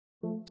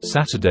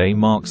Saturday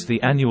marks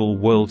the annual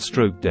World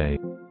Stroke Day.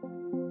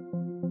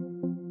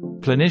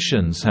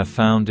 Clinicians have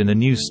found in a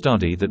new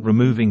study that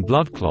removing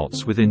blood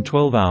clots within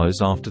 12 hours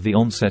after the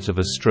onset of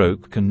a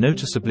stroke can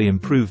noticeably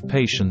improve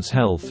patients'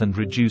 health and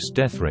reduce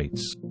death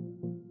rates.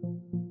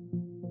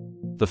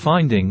 The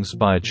findings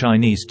by a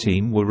Chinese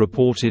team were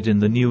reported in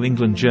the New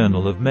England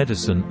Journal of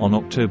Medicine on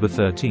October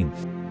 13.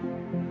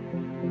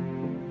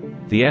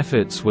 The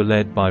efforts were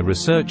led by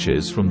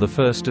researchers from the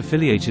first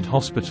affiliated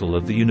hospital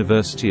of the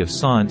University of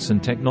Science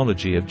and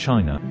Technology of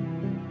China.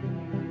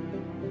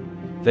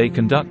 They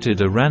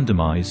conducted a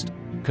randomized,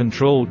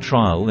 controlled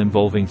trial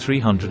involving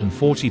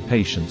 340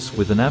 patients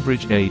with an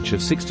average age of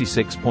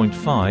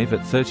 66.5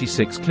 at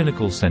 36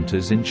 clinical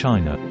centers in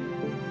China.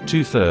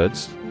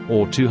 2/3,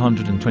 or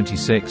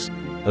 226,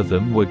 of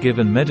them were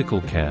given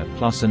medical care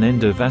plus an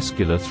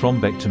endovascular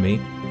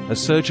thrombectomy, a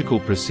surgical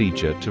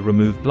procedure to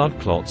remove blood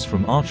clots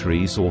from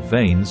arteries or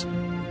veins,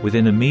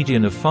 within a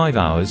median of 5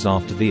 hours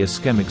after the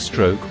ischemic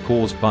stroke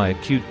caused by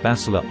acute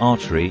basilar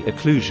artery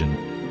occlusion,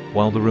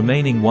 while the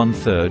remaining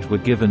 1/3 were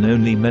given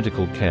only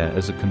medical care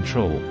as a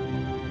control.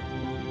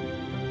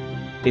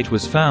 It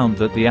was found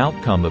that the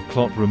outcome of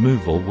clot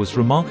removal was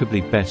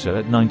remarkably better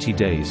at 90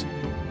 days,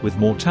 with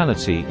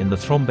mortality in the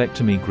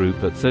thrombectomy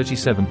group at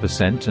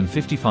 37% and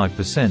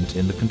 55%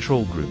 in the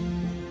control group.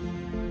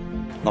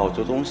 脑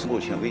卒中是目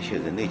前威胁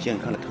人类健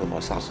康的头号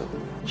杀手，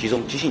其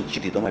中急性基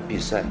底动脉闭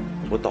塞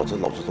所导致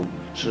脑卒中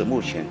是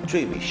目前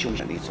最为凶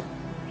险的一种。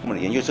我们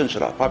的研究证实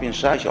了，发病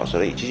12小时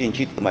内急性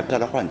基底动脉闭塞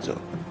的患者，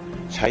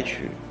采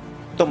取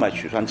动脉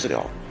曲栓治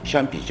疗，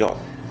相比较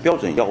标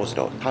准药物治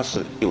疗，它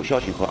是有效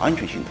性和安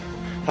全性的。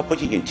它不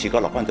仅仅提高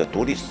了患者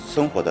独立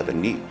生活的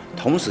能力，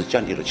同时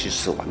降低了其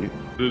死亡率。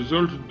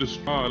Results of this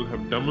trial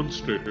have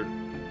demonstrated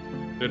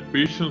that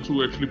patients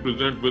who actually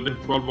present within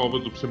 12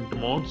 hours of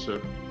symptom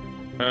onset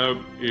have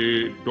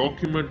a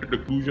documented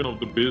occlusion of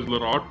the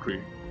basilar artery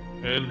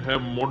and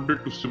have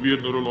moderate to severe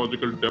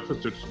neurological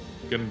deficits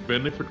can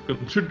benefit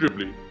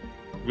considerably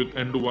with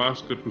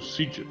endovascular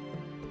procedure.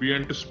 We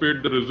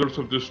anticipate the results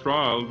of this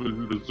trial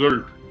will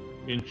result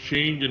in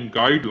change in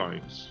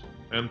guidelines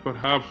and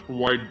perhaps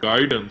provide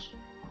guidance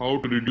how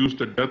to reduce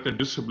the death and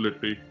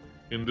disability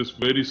in this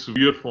very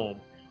severe form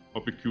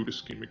of acute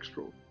ischemic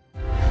stroke.